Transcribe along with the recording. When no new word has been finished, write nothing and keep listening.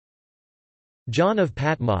John of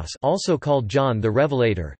Patmos, also called John the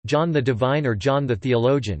Revelator, John the Divine or John the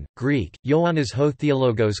Theologian, Greek, Ioannis ho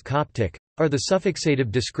Theologos Coptic, are the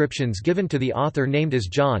suffixative descriptions given to the author named as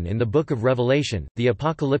John in the Book of Revelation, the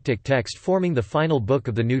apocalyptic text forming the final book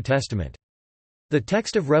of the New Testament. The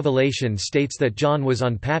text of Revelation states that John was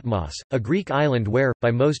on Patmos, a Greek island where,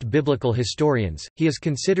 by most biblical historians, he is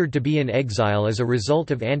considered to be in exile as a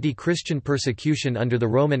result of anti-Christian persecution under the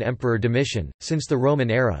Roman Emperor Domitian. Since the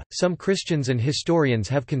Roman era, some Christians and historians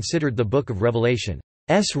have considered the Book of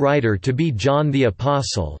Revelation's writer to be John the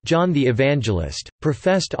Apostle, John the Evangelist,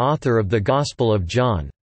 professed author of the Gospel of John.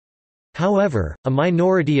 However, a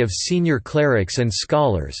minority of senior clerics and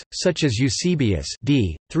scholars, such as Eusebius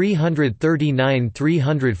d.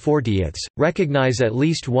 339–340, recognize at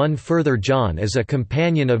least one further John as a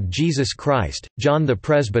companion of Jesus Christ, John the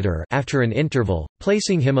Presbyter, after an interval,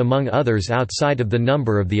 placing him among others outside of the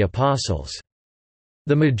number of the apostles.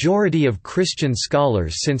 The majority of Christian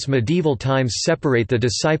scholars since medieval times separate the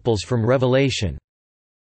disciples from Revelation's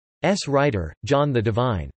writer, John the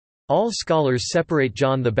Divine. All scholars separate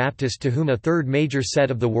John the Baptist, to whom a third major set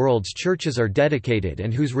of the world's churches are dedicated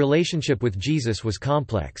and whose relationship with Jesus was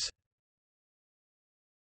complex.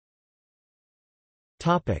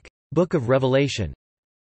 Book of Revelation.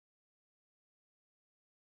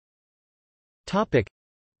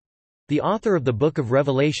 The author of the Book of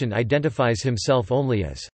Revelation identifies himself only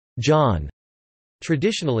as John.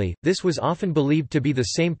 Traditionally, this was often believed to be the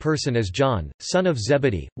same person as John, son of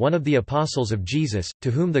Zebedee, one of the apostles of Jesus,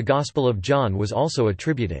 to whom the Gospel of John was also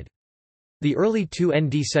attributed. The early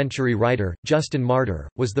 2nd century writer, Justin Martyr,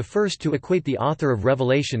 was the first to equate the author of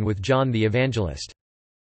Revelation with John the Evangelist.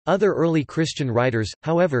 Other early Christian writers,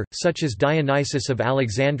 however, such as Dionysius of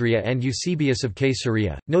Alexandria and Eusebius of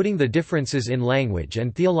Caesarea, noting the differences in language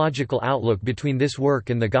and theological outlook between this work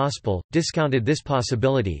and the Gospel, discounted this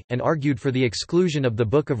possibility, and argued for the exclusion of the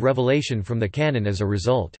Book of Revelation from the canon as a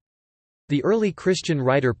result. The early Christian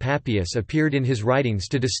writer Papias appeared in his writings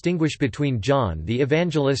to distinguish between John the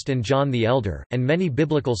Evangelist and John the Elder, and many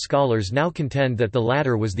biblical scholars now contend that the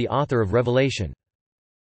latter was the author of Revelation.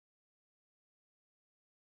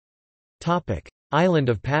 Island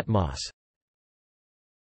of Patmos.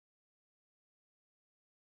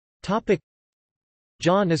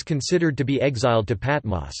 John is considered to be exiled to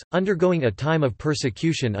Patmos, undergoing a time of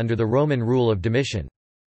persecution under the Roman rule of Domitian.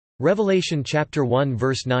 Revelation chapter 1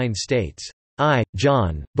 verse 9 states, "I,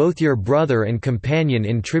 John, both your brother and companion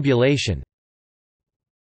in tribulation,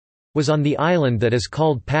 was on the island that is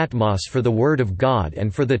called Patmos for the word of God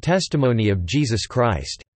and for the testimony of Jesus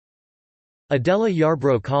Christ." Adela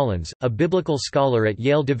Yarbrough Collins, a biblical scholar at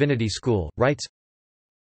Yale Divinity School, writes,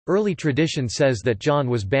 "Early tradition says that John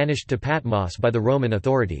was banished to Patmos by the Roman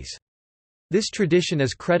authorities. This tradition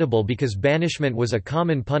is credible because banishment was a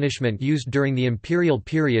common punishment used during the imperial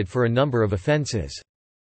period for a number of offenses.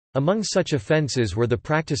 Among such offenses were the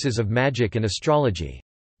practices of magic and astrology.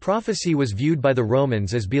 Prophecy was viewed by the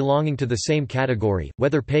Romans as belonging to the same category,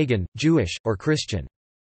 whether pagan, Jewish, or Christian.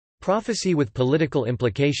 Prophecy with political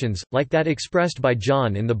implications, like that expressed by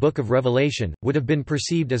John in the Book of Revelation, would have been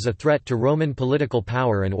perceived as a threat to Roman political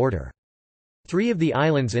power and order. 3 of the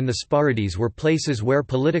islands in the Sparides were places where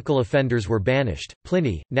political offenders were banished.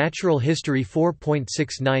 Pliny, Natural History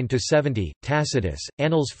 4.69–70, Tacitus,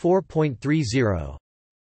 Annals 4.30.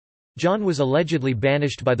 John was allegedly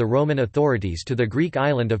banished by the Roman authorities to the Greek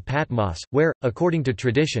island of Patmos, where, according to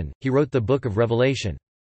tradition, he wrote the Book of Revelation.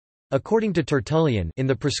 According to Tertullian, in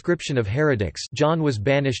the Prescription of Heretics, John was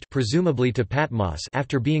banished presumably to Patmos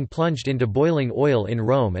after being plunged into boiling oil in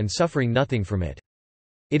Rome and suffering nothing from it.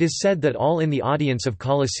 It is said that all in the audience of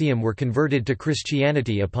Colosseum were converted to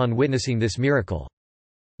Christianity upon witnessing this miracle.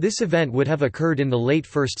 This event would have occurred in the late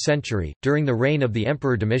 1st century, during the reign of the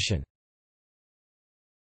Emperor Domitian.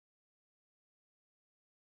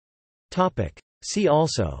 See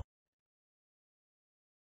also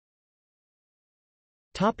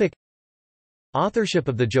Authorship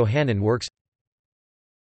of the Johannine works.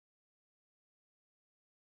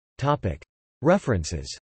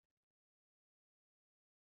 References.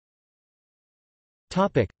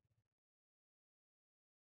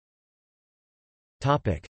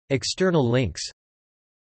 External links.